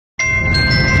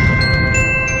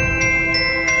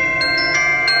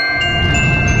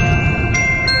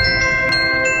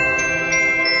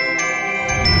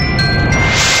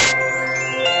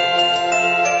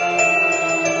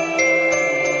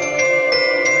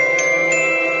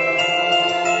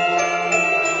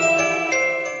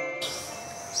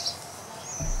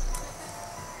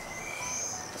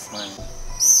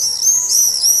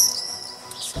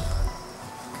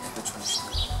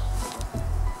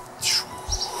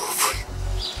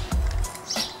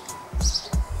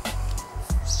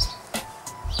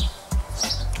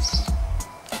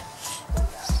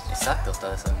Sag doch,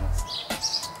 da ist irgendwas.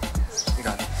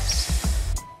 Egal.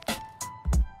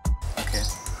 Okay.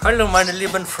 Hallo meine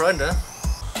lieben Freunde.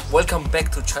 Welcome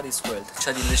back to Cadiii's World.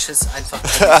 Caddiilicious, einfach.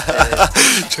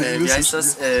 Wie heißt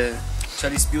das?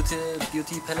 Cadiii's Beauty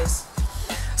Palace.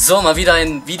 So, mal wieder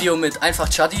ein Video mit Einfach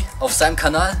Cadiii auf seinem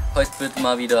Kanal. Heute wird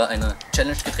mal wieder eine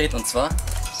Challenge gedreht und zwar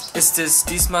ist es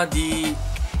diesmal die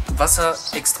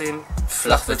Wasser-Extrem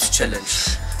Flachwitz Challenge.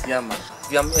 Ja, Mann.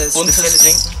 Wir haben spezielles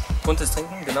Trinken. Buntes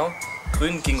Trinken, genau.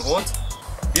 Grün gegen Rot.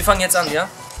 Wir fangen jetzt an, ja?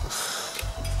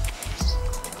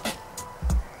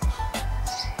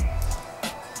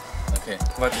 okay.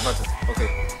 Warte. Okay.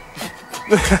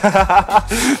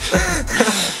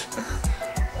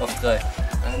 Auf 3. 1,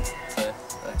 2,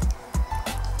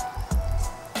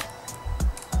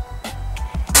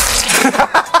 3.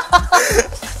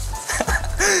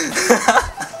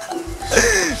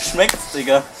 Schmeckt's,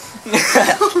 Digga?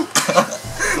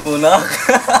 Wonach?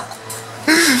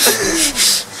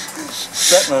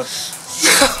 Sag mal.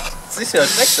 Sicher,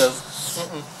 schmeckt das?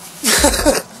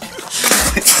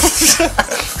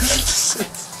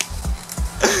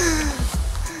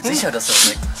 Sicher, dass das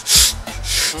schmeckt?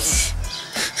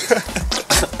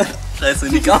 Scheiße,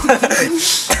 in die Kamera.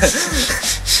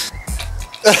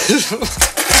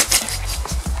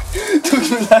 Tut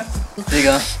mir leid.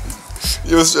 Digga.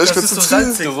 Das ist so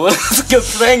salzig. Du wurdest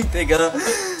geprankt, Digga.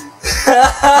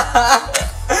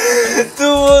 Du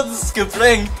wurdest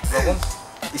geprankt. Warum?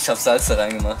 Ich hab Salz da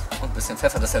reingemacht und ein bisschen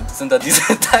Pfeffer, deshalb sind da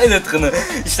diese Teile drin.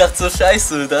 Ich dachte so,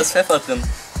 scheiße, da ist Pfeffer drin.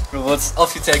 Du wurdest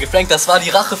offiziell geprankt. Das war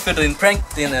die Rache für den Prank,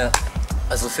 den er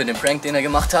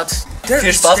gemacht hat.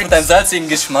 Viel Spaß mit deinem salzigen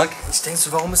Geschmack. Ich denke so,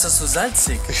 warum ist das so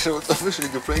salzig? Ich wurde officially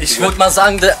geprankt. Ich würde mal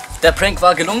sagen, der Prank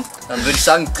war gelungen. Dann würde ich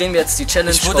sagen, drehen wir jetzt die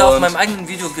Challenge. Ich wurde auf meinem eigenen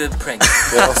Video geprankt.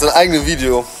 Ja, auf seinem eigenen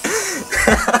Video.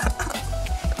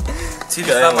 Zieh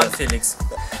dich warm an, Felix.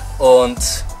 Und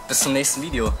bis zum nächsten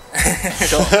Video.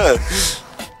 Ciao.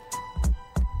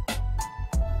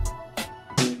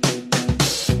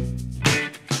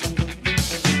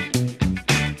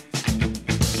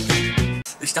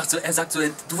 Ich dachte so, er sagt so,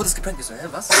 du wurdest geprankt. Ich so, hä,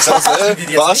 was?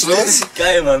 War's los?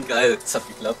 Geil, Mann, geil. Das hat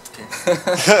geklappt.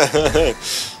 Okay.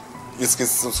 Jetzt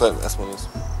geht's zum zweiten erstmal los.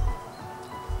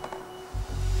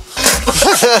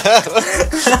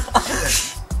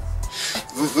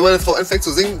 Wenn meine Frau anfängt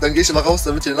zu singen, dann gehe ich immer raus,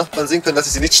 damit die Nachbarn sehen können, dass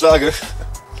ich sie nicht schlage.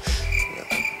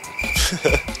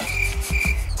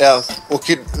 Ja,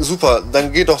 okay, super.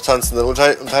 Dann geh doch tanzen. Dann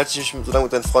unterhalte ich mich so lange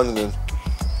mit deinen Freundinnen.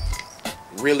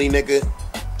 Really, nigga?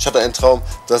 Ich hatte einen Traum,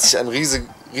 dass ich ein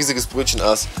riesiges Brötchen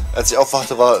aß. Als ich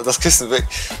aufwachte, war das Kissen weg.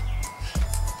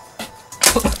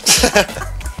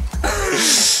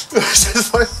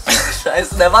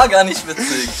 Scheiße, der war gar nicht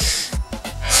witzig.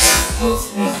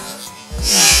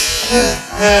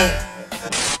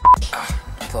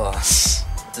 Boah.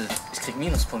 Ich krieg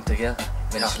Minuspunkte, gell?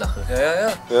 Wenn ich lache.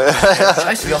 Ja.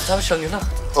 Scheiße, wie oft habe ich schon gelacht?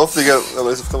 Auf, Digga,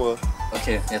 aber ist auf Kamera.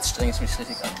 Okay, jetzt streng ich mich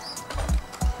richtig an.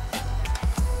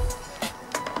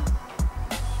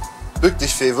 Bück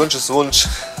dich, Fee, Wunsch ist Wunsch.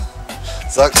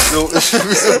 Sag so, ich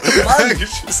bin so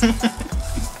geschissen.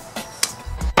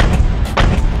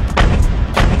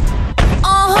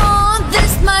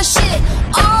 This my shit.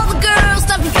 All the girls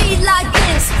stop your feet like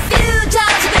this. Few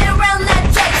times you've been around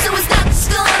that track, so it's not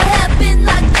just gonna happen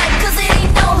like that. Cause it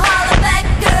ain't no holler back,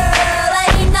 girl.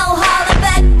 Ain't no holler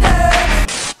back, girl.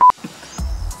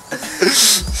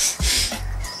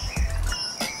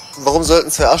 Warum sollten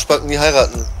zwei Arschbacken nie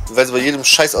heiraten? Weil sie bei jedem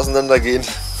Scheiß auseinandergehen.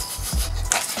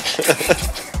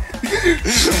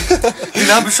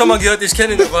 Den habe ich schon mal gehört, ich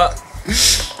kenne ihn, aber...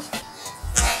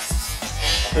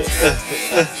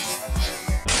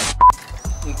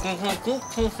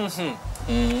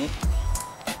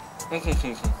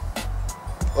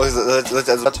 Oh, seid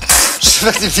ihr also...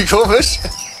 Schmeckt ihm wie komisch?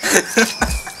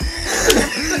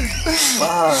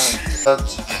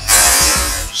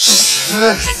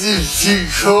 Schmeckt ihm wie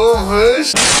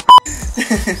komisch?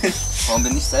 Warum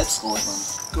bin ich selbst rot, Mann?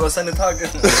 Du hast deine Tage.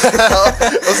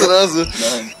 Aus der Nase.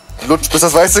 Nein. Lutsch, bis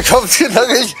das Weiße kommt,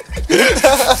 knackig.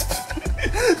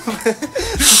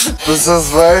 Bis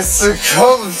das Weiße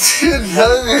kommt,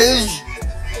 knackig.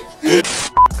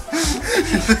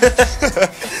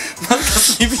 Mach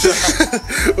das nie wieder.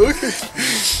 Okay.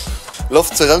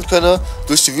 Laufen zwei Landkönner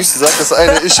durch die Wüste, sagt das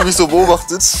eine, ich mich so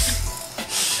beobachtet.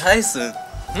 Scheiße.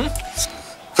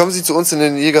 Kommen Sie zu uns in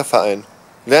den Jägerverein.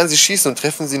 Lernen Sie schießen und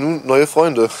treffen Sie nun neue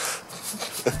Freunde.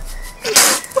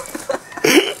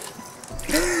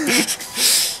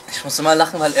 Ich muss immer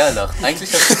lachen, weil er lacht.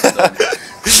 Eigentlich hast du es gesagt.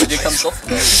 Bei dir kam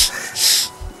Tropfen raus.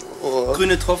 Oh.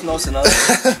 Grüne Tropfen aus der Nase.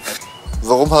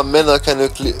 Warum haben Männer keine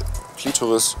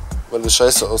Klitoris? Weil es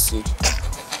scheiße aussieht.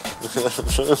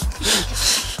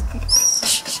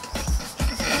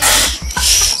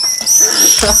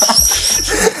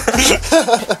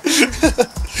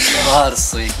 Ah, das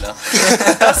ist so ekelhaft.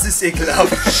 Das ist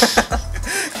ekelhaft.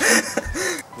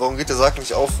 Warum geht der Sarg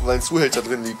nicht auf, weil ein Zuhälter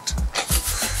drin liegt?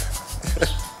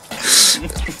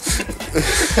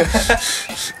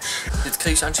 Jetzt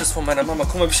kriege ich Anschluss von meiner Mama.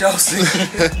 Guck mal, wie ich aussehe.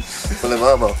 Von der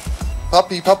Mama.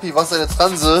 Papi, was ist eine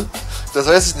Transe? Das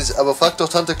weiß ich nicht, aber frag doch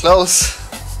Tante Klaus.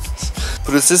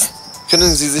 Polizist,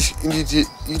 können Sie sich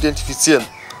identifizieren?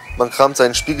 Man kramt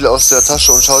seinen Spiegel aus der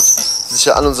Tasche und schaut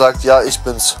sich an und sagt, ja, ich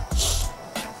bin's.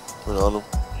 Keine Ahnung.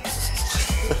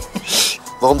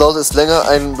 Warum dauert es länger,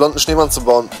 einen blonden Schneemann zu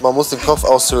bauen? Man muss den Kopf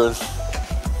aushöhlen.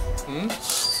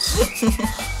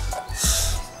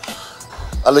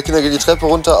 Alle Kinder gehen die Treppe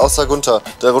runter, außer Gunther.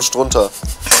 Der rutscht runter.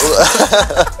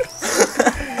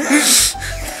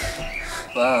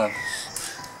 Wow.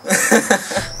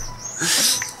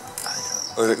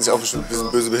 Und denken sich auch bestimmt ein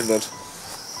bisschen böse behindert.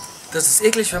 Das ist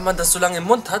eklig, wenn man das so lange im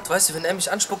Mund hat. Weißt du, wenn er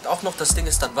mich anspuckt, auch noch, das Ding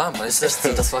ist dann warm. Weißt du? Ist echt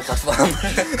so, das war gerade warm.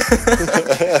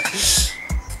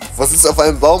 Was sitzt auf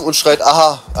einem Baum und schreit,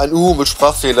 aha, ein Uhu mit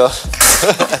Sprachfehler.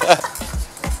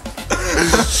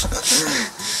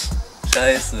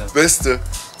 Scheiße. Beste.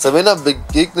 Zwei Männer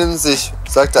begegnen sich,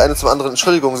 sagt der eine zum anderen,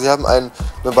 Entschuldigung, Sie haben eine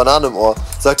Banane im Ohr.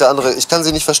 Sagt der andere, ich kann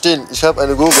Sie nicht verstehen, ich habe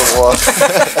eine Gurke im Ohr.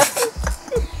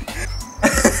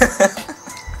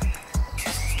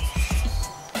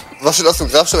 Was steht auf dem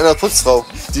Grabstein einer Putzfrau?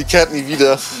 Die kehrt nie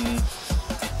wieder.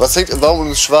 Was hängt im Baum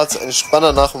und ist schwarz? Ein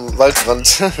Spanner nach dem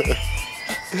Waldrand.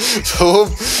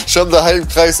 Warum? Schon der Heil im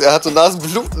Kreis, er hatte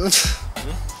Nasenbluten.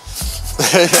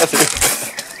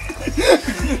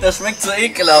 Das schmeckt so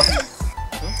ekelhaft.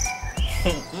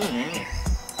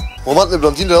 Warum hat eine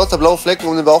Blondine lauter blaue Flecken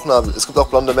um den Bauchnabel? Es gibt auch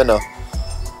blonde Männer.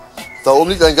 Da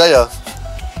oben liegt ein Geier.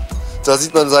 Da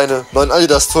sieht man seine neuen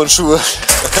Adidas-Turnschuhe.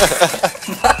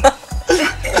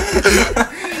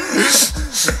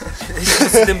 Ich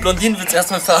muss den Blondinenwitz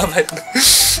erstmal verarbeiten.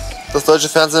 Das deutsche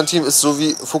Fernsehteam ist so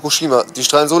wie Fukushima. Die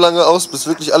strahlen so lange aus, bis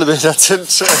wirklich alle behindert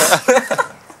sind.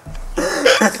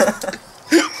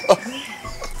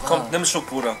 Komm, nimm einen Schluck,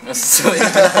 Bruder. Das ist so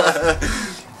ekelhaft.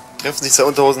 Treffen sich zwei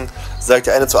Unterhosen, sagt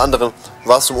der eine zur anderen.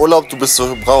 Warst du im Urlaub? Du bist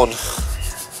so braun.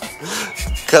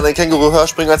 Kann ein Känguru höher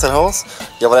springen als ein Haus?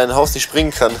 Ja, weil ein Haus nicht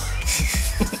springen kann.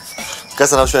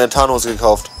 Gestern habe ich mir eine Tarnhose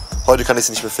gekauft. Heute kann ich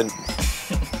sie nicht mehr finden.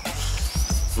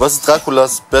 Was ist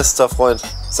Draculas bester Freund?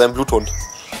 Sein Bluthund.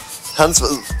 Hans,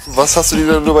 was hast du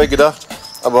dir denn dabei gedacht?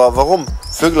 Aber warum?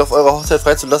 Vögel auf eurer Hochzeit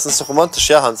freizulassen ist doch romantisch,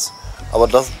 ja Hans. Aber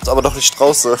doch nicht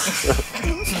Strauße.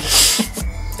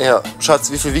 Ja, Schatz,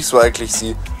 wie viel wiegst du eigentlich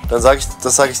sie? Dann sag ich,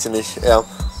 das sage ich dir nicht. Ja,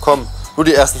 komm, nur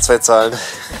die ersten zwei Zahlen.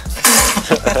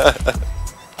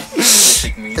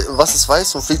 Was ist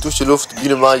weiß und fliegt durch die Luft?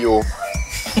 Biene Mayo.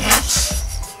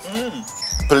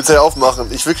 Polizei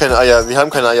aufmachen. Ich will keine Eier. Wir haben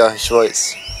keine Eier. Ich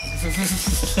weiß.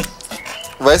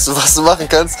 Weißt du, was du machen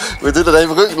kannst? Wenn hinter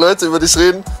deinem Rücken Leute über dich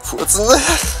reden, furzen.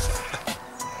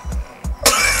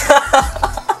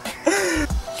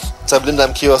 Zwei Blinde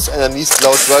am Kiosk, einer niest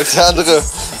laut, sagt der andere,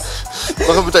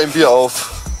 mach bitte ein Bier auf.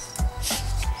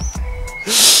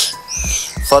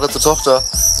 Vater zur Tochter,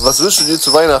 was wünschst du dir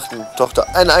zu Weihnachten? Tochter,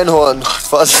 ein Einhorn.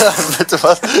 Vater, bitte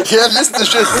was?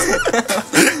 Realistisches.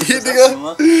 Hier,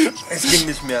 Digga. Es ging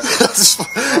nicht mehr. Das ist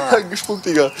gespuckt,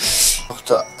 Digga.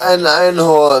 Tochter, ein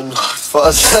Einhorn.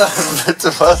 Vater,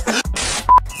 bitte was?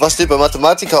 Was steht bei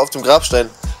Mathematiker auf dem Grabstein?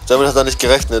 Damit hat er nicht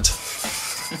gerechnet.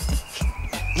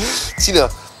 Tina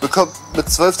bekommt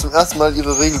mit 12 zum ersten Mal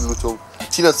ihre Regelblutung.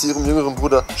 Tina zu ihrem jüngeren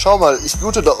Bruder, schau mal, ich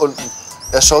blute da unten.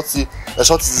 Er schaut sie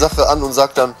die Sache an und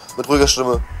sagt dann mit ruhiger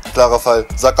Stimme, klarer Fall,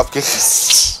 Sack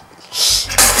abgerissen.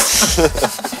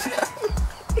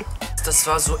 Das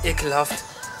war so ekelhaft,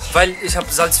 weil ich habe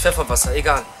Salz-Pfefferwasser,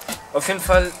 egal. Auf jeden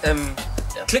Fall,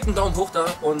 klickt einen Daumen hoch da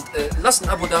und lasst ein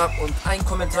Abo da und einen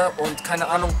Kommentar und keine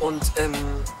Ahnung und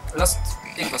lasst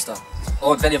irgendwas da.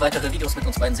 Und wenn ihr weitere Videos mit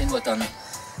uns beiden sehen wollt, dann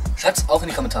schreibt es auch in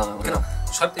die Kommentare, oder? Genau.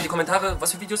 Schreibt in die Kommentare,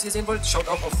 was für Videos ihr sehen wollt. Schaut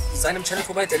auch auf seinem Channel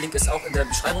vorbei. Der Link ist auch in der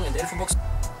Beschreibung, in der Infobox.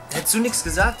 Hättest du nichts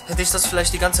gesagt, hätte ich das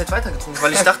vielleicht die ganze Zeit weitergetrunken,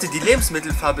 weil ich dachte, die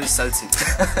Lebensmittelfarbe ist salzig.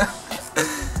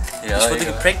 Ja, ich wurde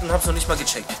geprankt und hab's noch nicht mal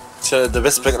gecheckt. Tja, der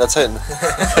beste Prank aller Zeiten.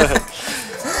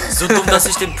 So dumm, dass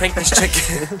ich den Prank nicht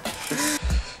checke.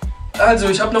 Also,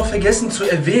 ich habe noch vergessen zu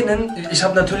erwähnen, ich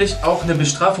habe natürlich auch eine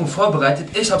Bestrafung vorbereitet.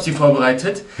 Ich habe sie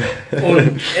vorbereitet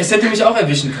und es hätte mich auch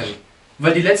erwischen können.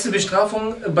 Weil die letzte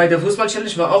Bestrafung bei der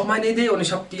Fußball-Challenge war auch meine Idee und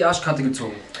ich habe die Arschkarte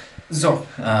gezogen. So.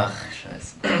 Ach,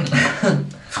 scheiße.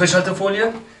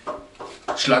 Frischhaltefolie,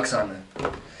 Schlagsahne.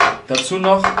 Dazu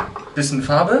noch ein bisschen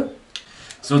Farbe.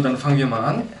 So, dann fangen wir mal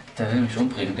an. Der will mich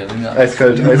umbringen, der will mir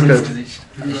Eiskalt, ins eiskalt. Gesicht.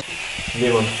 Nee,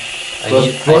 Mann.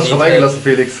 Du hast schon reingelassen,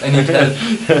 Felix.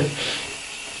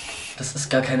 Das ist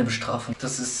gar keine Bestrafung.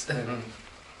 Das ist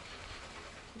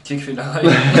Tierquälerei.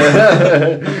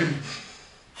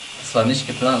 Das war nicht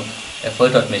geplant. Er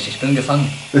foltert mich, ich bin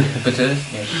gefangen. Bitte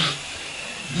hilf mir.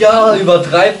 Ja,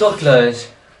 übertreib doch gleich.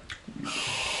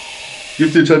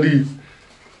 Gib dir Cadiii.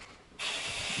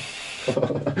 Er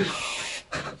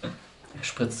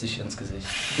spritzt sich ins Gesicht.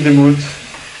 In den Mund.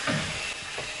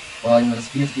 Boah, Junge, das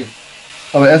Bier ist Bier.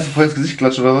 Aber erst voll ins Gesicht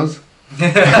klatschen, oder was?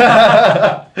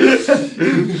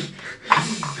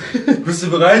 Bist du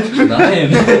bereit?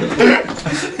 Nein.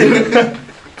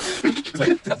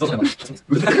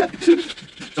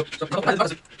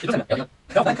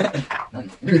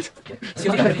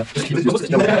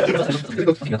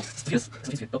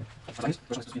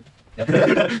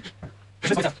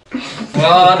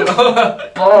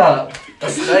 Boah,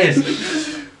 das reißt.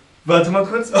 Warte mal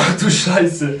kurz. Ach du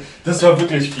Scheiße. Das war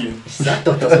wirklich viel. Ich sag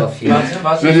doch, das war viel.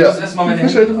 Warte, ich muss erstmal meine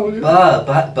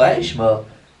Hände. Beeil mal.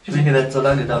 Ich bin hier nicht so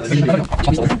lange da.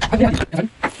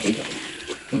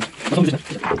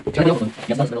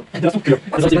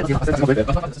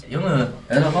 Junge,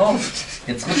 hör doch auf.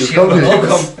 Jetzt rutsch ich hier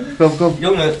Komm, komm.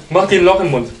 Junge, mach dir ein Loch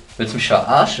im Mund. Willst du mich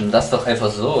verarschen? Das ist doch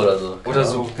einfach so oder so. Oder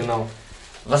so, genau.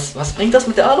 Was bringt das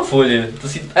mit der Alufolie?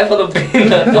 Das sieht einfach nur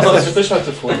behindert aus. Das ist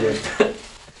Frischhaltefolie.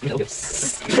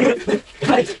 Felix!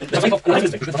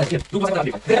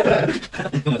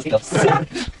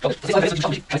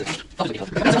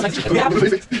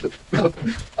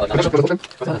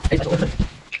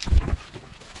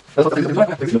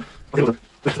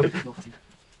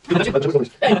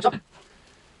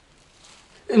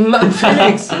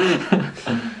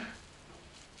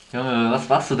 Junge, was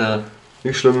machst du da?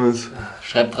 Nichts Schlimmes.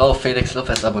 Schreib drauf, Felix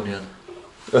Lopez abonnieren.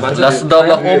 Warte, Lass einen Daumen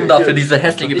nach oben da für diese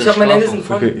hässliche ich hab meine Hände Bestrafung.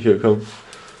 voll. Okay, hier, komm.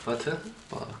 Warte.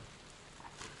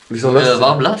 Wieso das?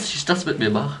 Warum lass ich das mit mir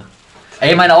machen?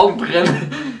 Ey, meine Augen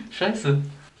brennen. Scheiße.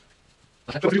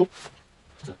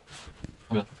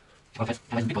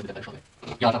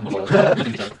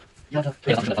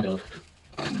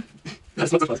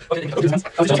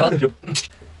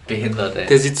 Behindert, ey.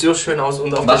 Der sieht so schön aus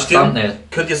und auf der Mach Stirn. Thumbnail.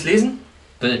 Könnt ihr es lesen?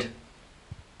 Bild.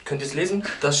 Könnt ihr es lesen?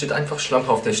 Da steht einfach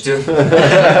Schlampe auf der Stirn.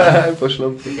 Einfach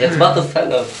Schlampe. Jetzt mach das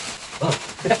Teil ab.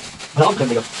 Hör auf,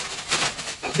 Digga.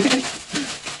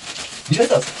 Wie schwer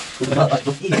ist das?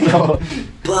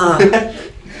 Bah.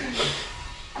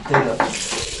 Digga.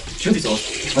 Schön sieht's aus.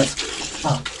 Ich weiß.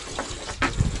 Ah.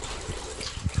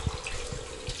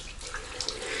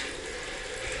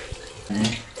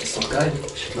 Nee. Ist doch geil.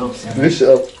 Ich glaub's ja. Nicht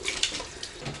ab.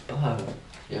 Bah.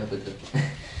 Ja, bitte.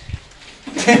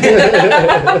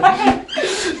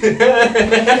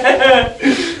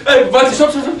 Ey, warte,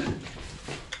 stopp.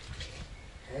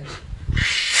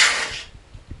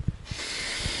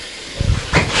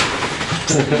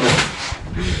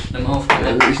 Nimm auf,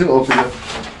 Digga. Ich nehm auf, Digga.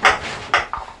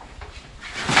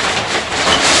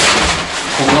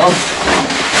 Komm raus.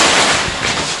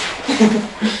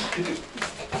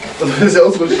 Das ist ja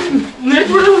ausrutschen.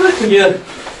 Hier.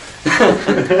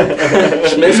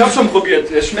 Ich hab schon probiert,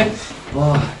 es schmeckt.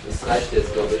 Boah, das reicht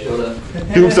jetzt, glaube ich, oder?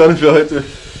 Genug Sahne für heute.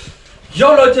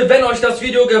 Jo Leute, wenn euch das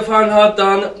Video gefallen hat,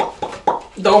 dann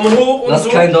Daumen hoch und Lass so.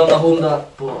 keinen Daumen nach oben da.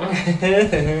 Boah.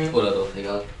 Oder doch,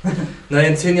 egal. Na,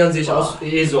 in 10 Jahren sehe ich aus,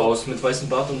 so aus, mit weißem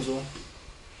Bart und so.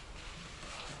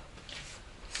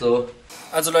 So.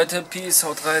 Also Leute, Peace,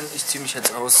 haut rein, ich zieh mich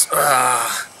jetzt aus.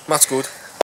 Macht's gut.